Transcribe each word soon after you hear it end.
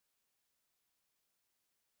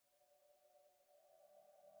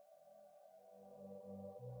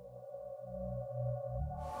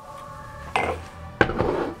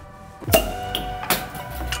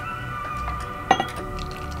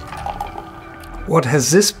What has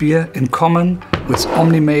this beer in common with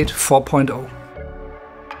OMNIMATE 4.0?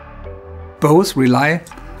 Both rely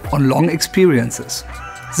on long experiences.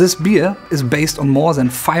 This beer is based on more than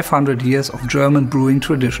 500 years of German brewing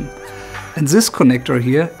tradition. And this connector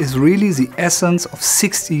here is really the essence of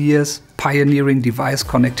 60 years pioneering device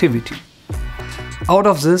connectivity. Out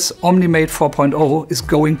of this, OMNIMATE 4.0 is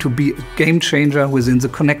going to be a game changer within the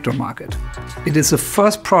connector market. It is the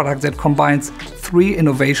first product that combines 3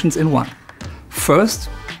 innovations in one. First,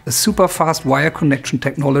 a super fast wire connection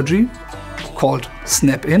technology called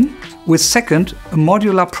Snap-in, with second, a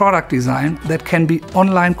modular product design that can be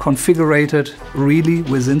online configured really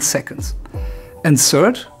within seconds. And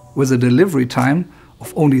third, with a delivery time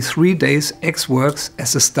of only 3 days, X works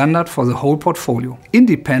as a standard for the whole portfolio,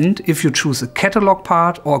 independent if you choose a catalog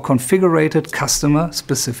part or a configured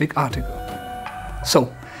customer-specific article.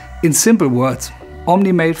 So, in simple words,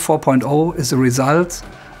 OMNIMATE 4.0 is a result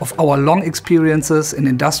of our long experiences in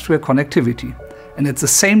industrial connectivity, and at the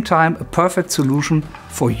same time a perfect solution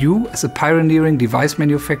for you as a pioneering device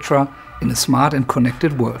manufacturer in a smart and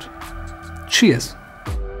connected world. Cheers!